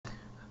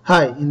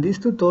Hi, in this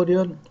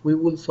tutorial we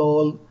will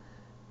solve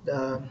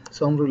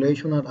some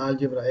relational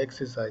algebra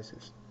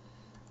exercises.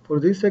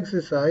 For this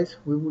exercise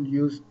we will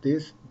use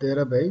this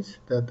database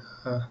that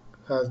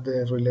has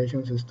the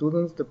relations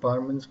students,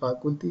 departments,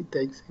 faculty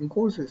takes in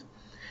courses.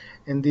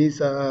 And these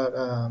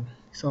are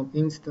some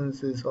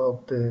instances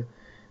of the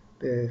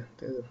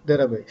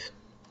database.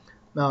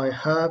 Now I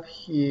have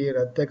here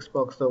a text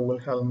box that will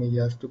help me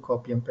just to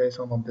copy and paste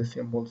some of the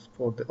symbols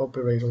for the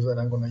operators that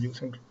I'm going to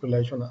use in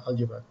relational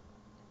algebra.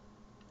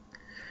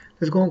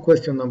 Let's go on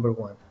question number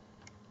one.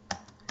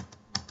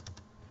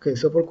 Okay,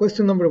 so for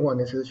question number one,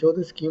 it says show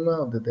the schema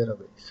of the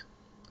database.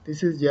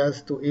 This is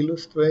just to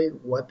illustrate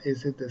what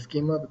is it the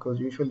schema, because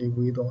usually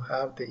we don't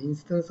have the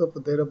instance of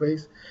the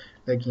database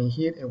like in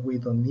here, and we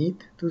don't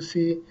need to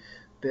see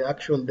the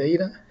actual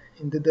data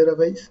in the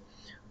database.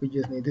 We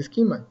just need the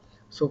schema.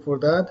 So for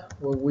that,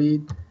 what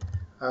we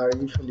are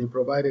usually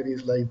provided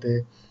is like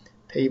the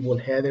table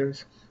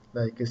headers,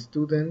 like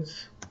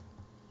students,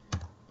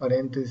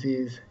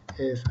 parentheses,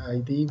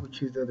 SID,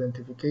 which is the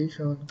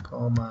identification,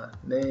 comma,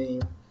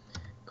 name,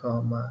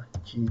 comma,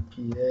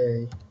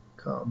 GPA,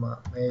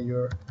 comma,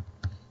 major,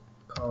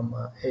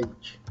 comma,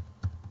 age.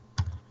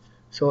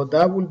 So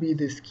that will be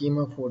the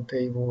schema for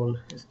table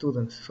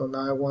students. So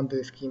now I want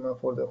the schema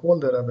for the whole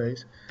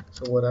database.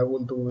 So what I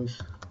will do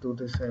is do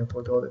the same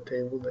for the other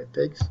table that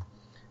takes,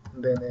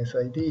 and then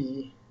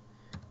SID,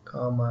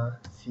 comma,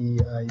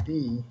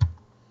 CID,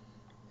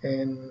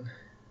 and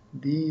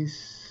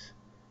these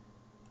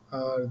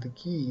are the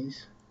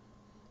keys.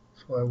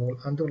 So I will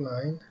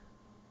underline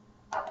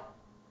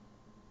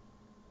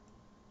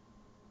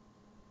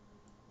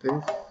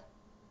this,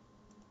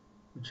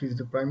 which is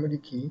the primary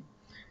key,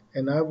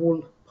 and I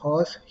will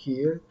pause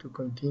here to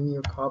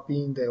continue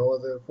copying the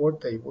other four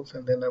tables,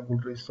 and then I will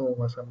resume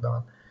once I'm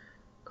done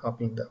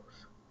copying those.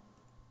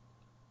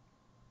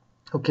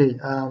 Okay,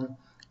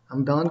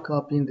 I'm done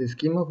copying the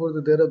schema for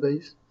the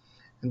database,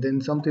 and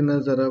then something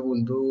else that I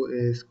will do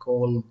is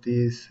call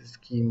this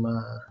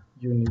schema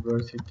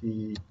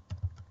university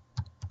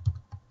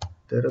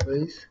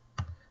database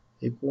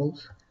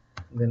equals,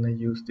 and then I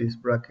use these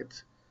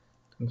brackets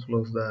to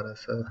close that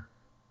as a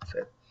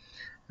set,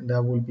 and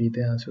that will be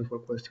the answer for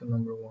question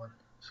number one.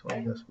 So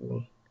I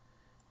will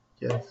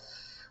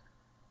just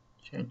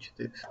change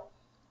this.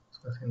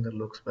 So I think that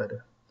looks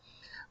better.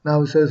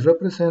 Now it says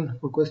represent,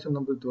 for question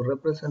number two,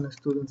 represent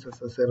students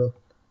as a set of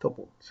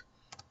tuples.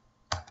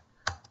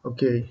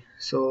 Okay,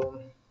 so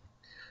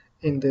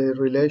in the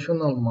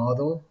relational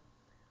model,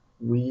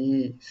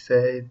 we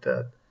say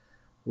that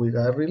we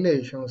got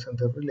relations and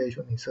the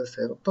relation is a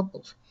set of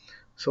tuples.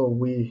 So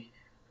we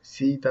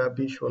see that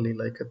visually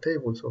like a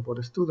table. So for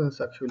the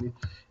students, actually,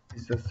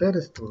 it's a set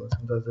of students,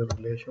 and that's the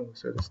relation with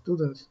set of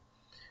students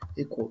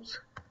equals.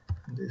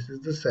 This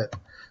is the set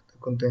that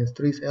contains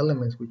three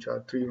elements, which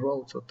are three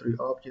rows or three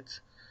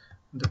objects.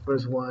 The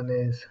first one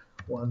is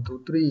 1,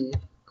 2, 3,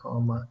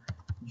 comma,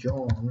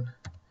 John,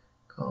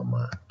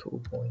 comma,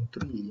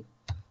 2.3,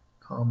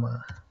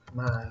 comma,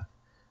 math,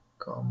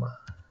 comma,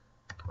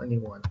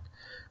 21.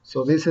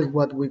 So this is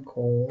what we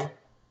call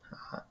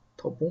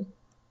tuple,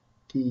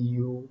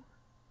 T-U-P-L-E,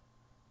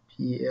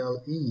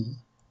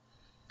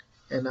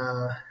 and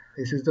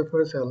this is the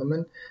first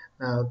element.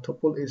 Now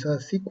tuple is a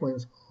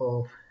sequence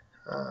of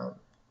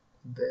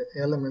the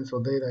elements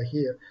of data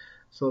here.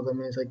 So that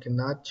means I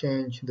cannot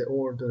change the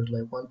order,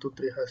 like 1, 2,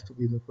 3 has to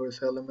be the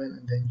first element,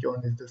 and then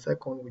John is the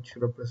second, which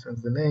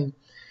represents the name.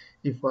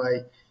 If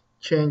I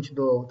change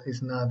those,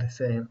 it's not the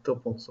same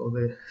tuple, so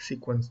the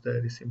sequence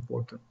there is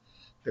important,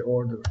 the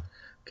order.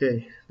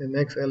 Okay, the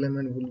next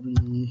element will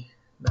be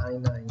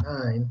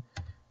 999,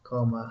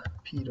 comma,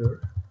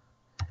 Peter,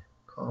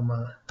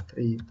 comma,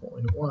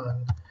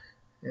 3.1,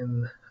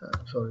 and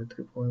sorry,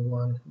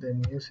 3.1,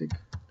 then the music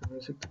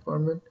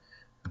department,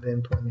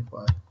 then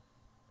 25.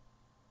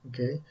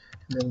 Okay,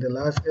 and then the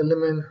last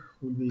element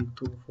will be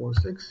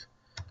 246,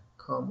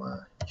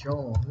 comma,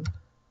 John,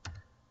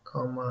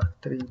 comma,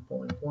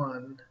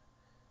 3.1,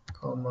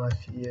 comma,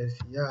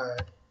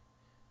 CSEI,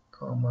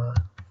 comma,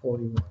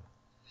 41.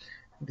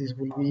 This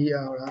will be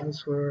our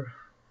answer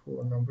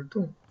for number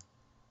 2.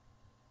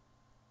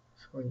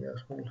 So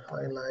yes, we'll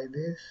highlight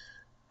this.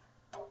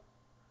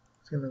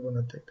 Then I'm going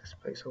to take the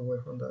space away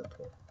from that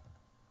one.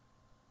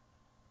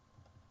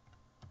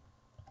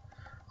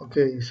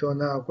 Okay, so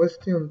now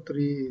question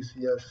 3 is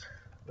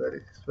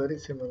very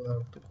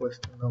similar to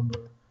question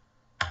number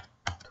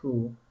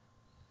 2,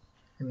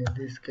 and in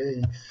this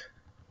case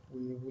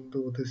we will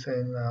do the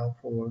same now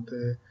for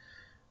the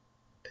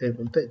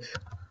table takes.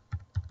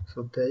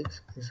 So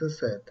takes is a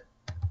set,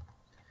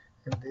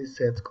 and this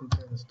set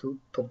contains two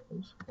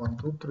tuples, 1,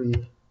 2,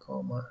 3,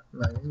 comma,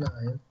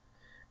 99,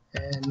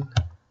 and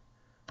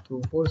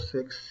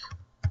 246,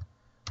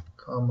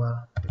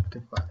 comma,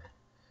 55.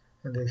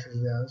 And this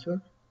is the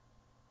answer.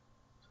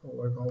 So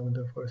we're going with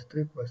the first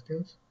 3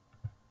 questions.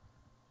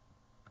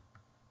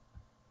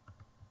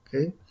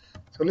 Okay,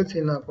 so let's see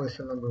now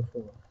question number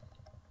 4.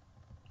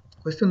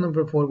 Question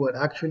number 4, what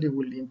actually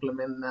we'll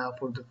implement now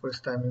for the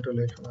first time in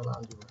relational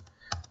algebra.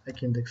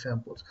 like in the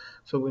examples.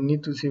 So we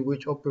need to see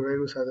which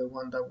operators are the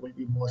one that will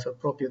be most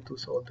appropriate to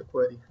solve the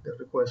query, the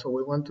request. So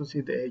we want to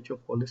see the age of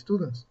all the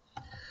students.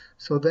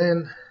 So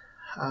then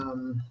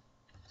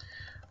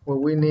what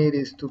we need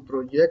is to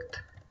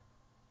project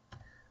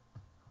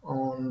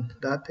on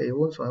that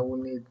table. So I will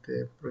need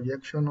the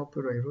projection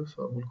operator.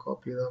 So I will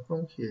copy that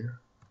from here,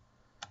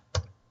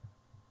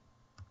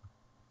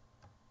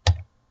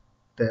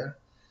 there.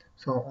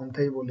 So on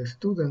table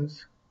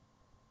students,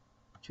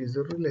 which is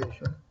the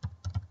relation,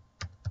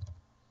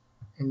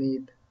 I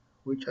need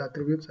which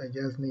attributes? I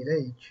just need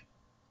age.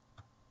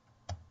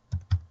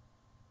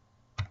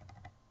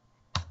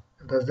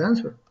 And that's the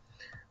answer.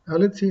 Now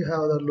let's see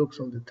how that looks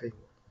on the table.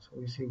 So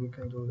we see we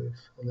can do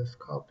this. So let's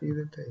copy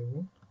the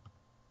table.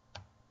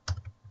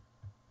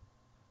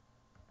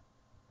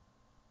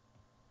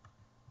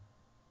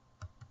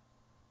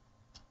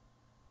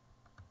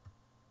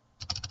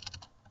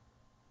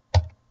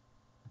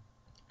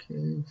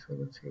 Okay, so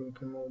let's see, we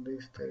can move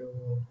this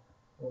table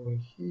over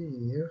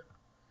here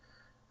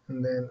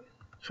and then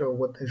show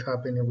what is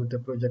happening with the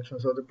projection.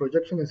 So the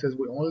projection, it says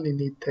we only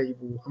need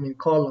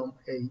column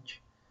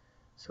age.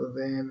 So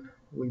then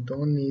we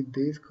don't need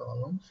these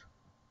columns.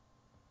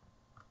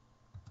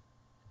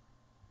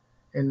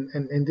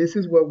 And this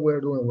is what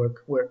we're doing.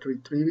 We're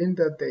retrieving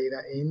the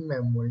data in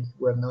memory.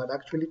 We're not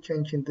actually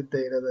changing the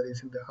data that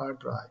is in the hard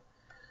drive.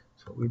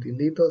 So we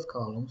delete those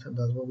columns, and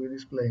that's what we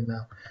display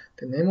now.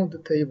 The name of the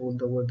table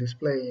that we're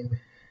displaying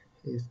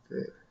is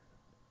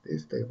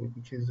this table,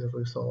 which is the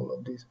result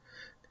of this.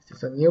 This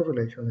is a new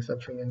relation. It's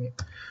actually a new.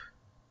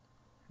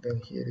 Then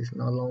here is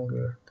no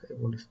longer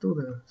table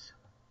students.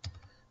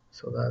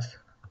 So that's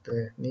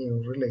the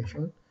new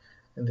relation,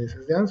 and this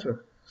is the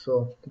answer.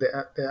 So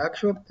the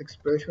actual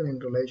expression in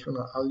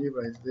relational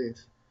algebra is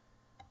this,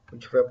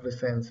 which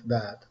represents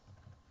that.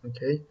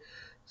 Okay,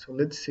 so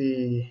let's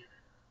see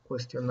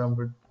question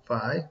number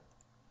 5.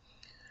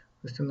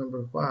 Question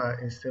number 5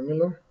 is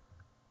similar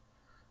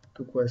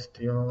to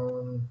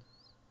question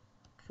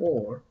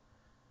 4,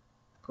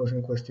 because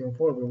in question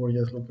 4 we were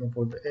just looking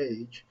for the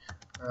age.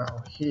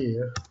 Now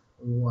here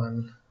we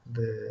want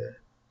the,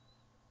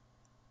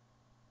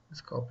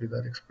 let's copy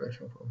that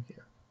expression from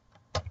here.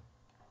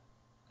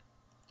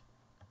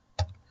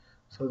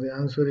 So the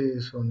answer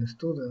is on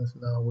students.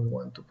 Now we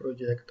want to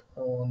project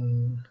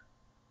on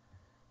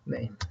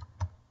name.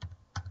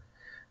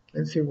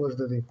 Let's see what's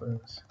the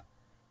difference.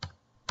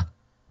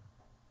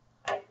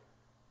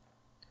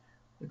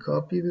 We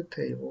copy the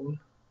table,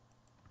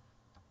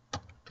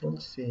 Control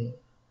C,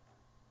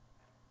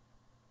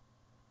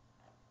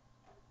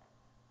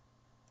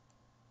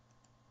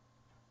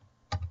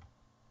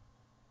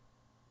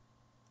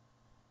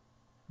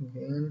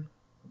 again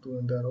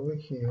doing that over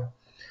here.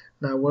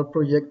 Now we're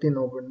projecting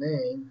over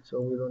name,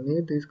 so we don't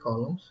need these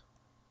columns,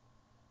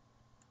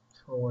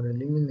 so we're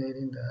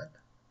eliminating that.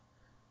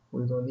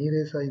 We don't need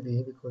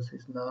SID because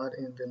it's not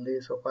in the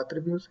list of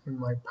attributes in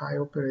my pi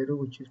operator,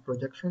 which is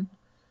projection.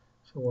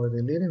 So we're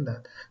deleting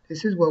that.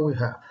 This is what we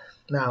have.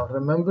 Now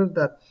remember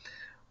that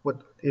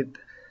what it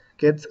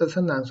gets as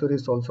an answer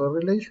is also a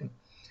relation.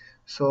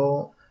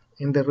 So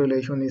in the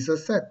relation is a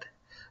set.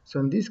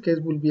 So in this case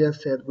will be a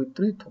set with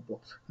 3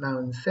 tuples. Now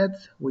in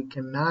sets we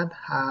cannot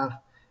have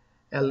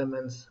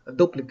elements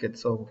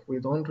duplicates, so we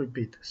don't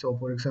repeat. So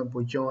for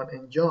example, John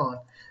and John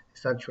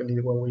is actually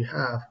what we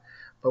have,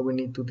 but we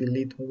need to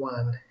delete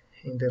one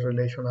in the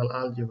relational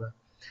algebra.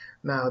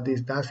 Now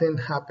this doesn't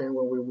happen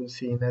when we will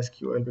see in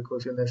SQL,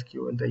 because in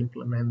SQL they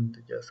implement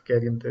just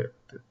getting the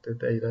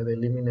data, they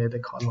eliminate the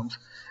columns,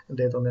 and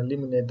they don't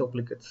eliminate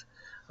duplicates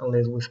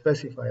unless we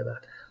specify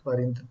that. But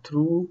in the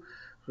true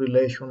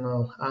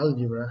relational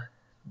algebra,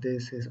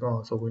 this is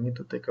wrong, so we need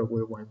to take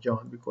away one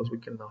John because we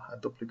cannot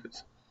have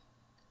duplicates.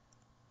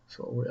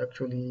 So we're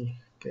actually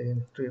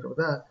getting rid of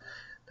that.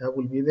 That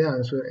will be the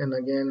answer. And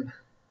again,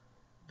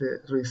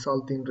 the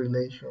resulting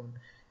relation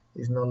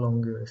is no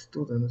longer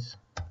students.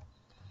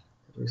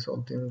 The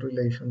resulting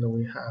relation that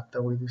we have,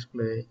 that we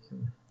display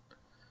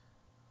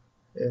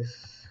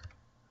is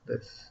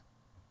this.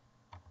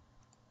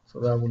 So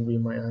that will be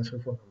my answer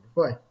for number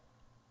 5.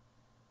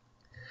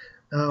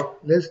 Now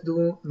let's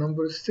do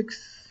number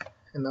 6.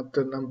 And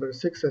after number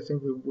 6, I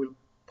think we will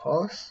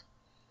pause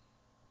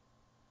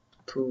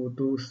to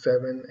do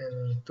 7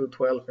 and to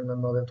 12 in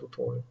another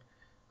tutorial.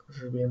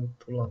 This has been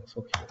too long.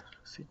 So here,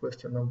 see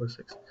question number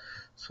 6.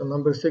 So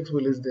number 6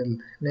 will list the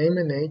name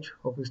and age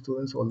of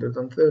students older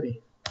than 30.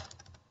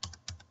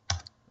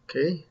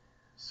 Okay,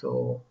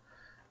 so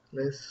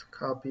let's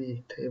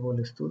copy table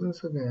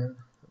students again.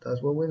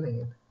 That's what we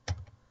need.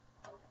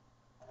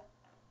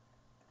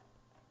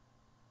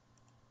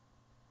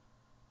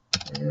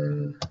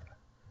 And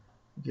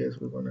guess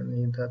we're gonna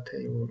need that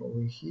table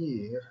over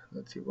here.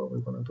 Let's see what we're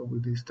gonna do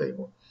with this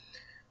table.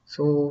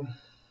 So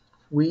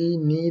we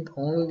need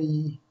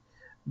only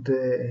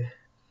the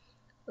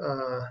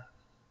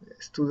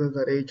students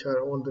that age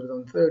are older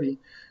than 30.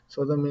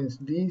 So that means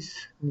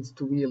this needs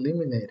to be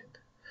eliminated.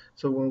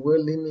 So when we're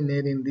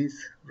eliminating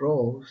these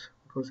rows,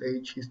 because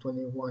age is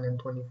 21 and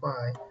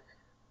 25,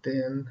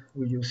 then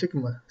we use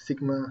sigma.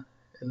 Sigma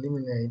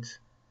eliminates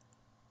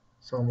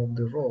some of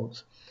the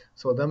rows.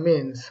 So that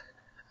means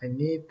I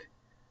need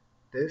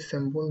this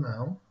symbol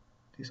now,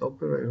 this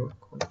operator,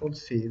 Control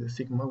C, the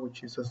sigma,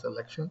 which is a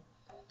selection,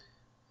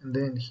 and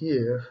then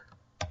here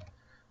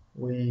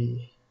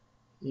we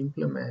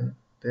implement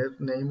the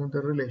name of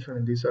the relation,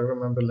 and these are,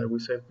 remember, like we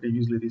said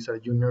previously, these are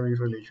unary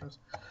relations.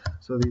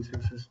 So this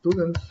is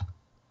students,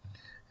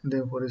 and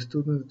then for the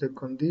students the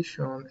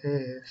condition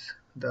is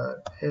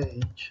that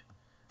age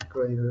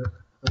greater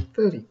than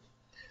 30.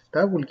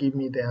 That will give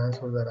me the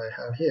answer that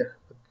I have here,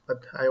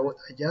 but I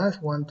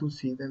just want to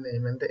see the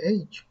name and the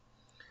age.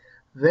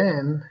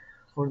 Then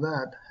for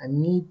that I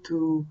need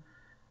to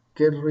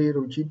get rid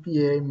of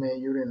GPA,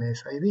 major, and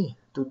SID.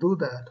 To do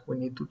that we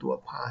need to do a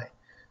pi.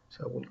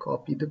 So I will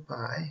copy the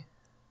pi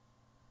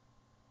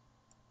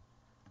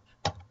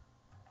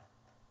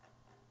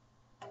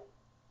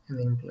and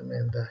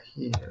implement that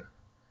here.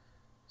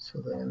 So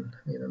then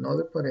I need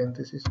another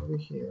parenthesis over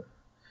here,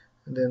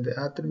 and then the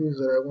attributes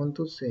that I want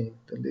to see,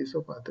 the list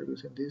of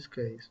attributes in this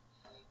case,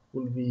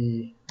 will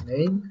be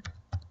name,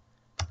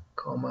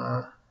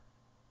 comma,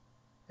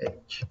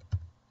 age,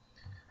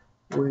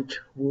 which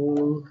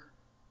will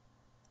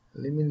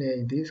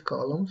eliminate these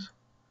columns.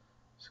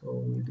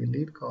 So we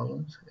delete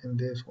columns and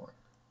this one.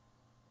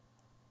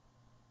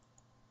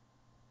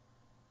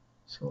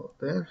 So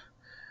there,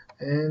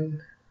 and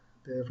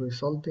the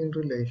resulting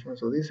relation.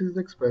 So this is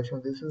the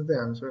expression, this is the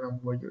answer,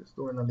 and we're just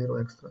doing a little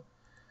extra.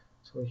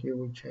 So here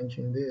we're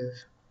changing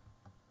this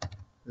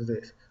is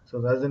this. So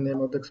that's the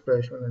name of the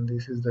expression, and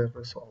this is the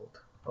result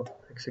of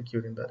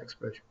executing that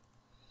expression.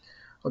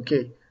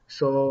 Okay,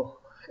 so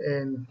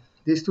in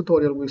this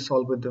tutorial we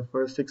solved with the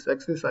first 6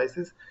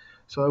 exercises.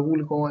 So I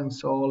will go and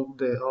solve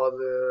the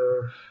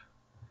other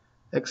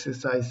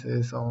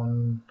exercises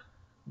on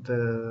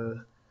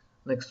the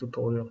next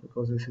tutorial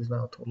because this is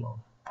now too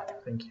long.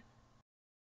 Thank you.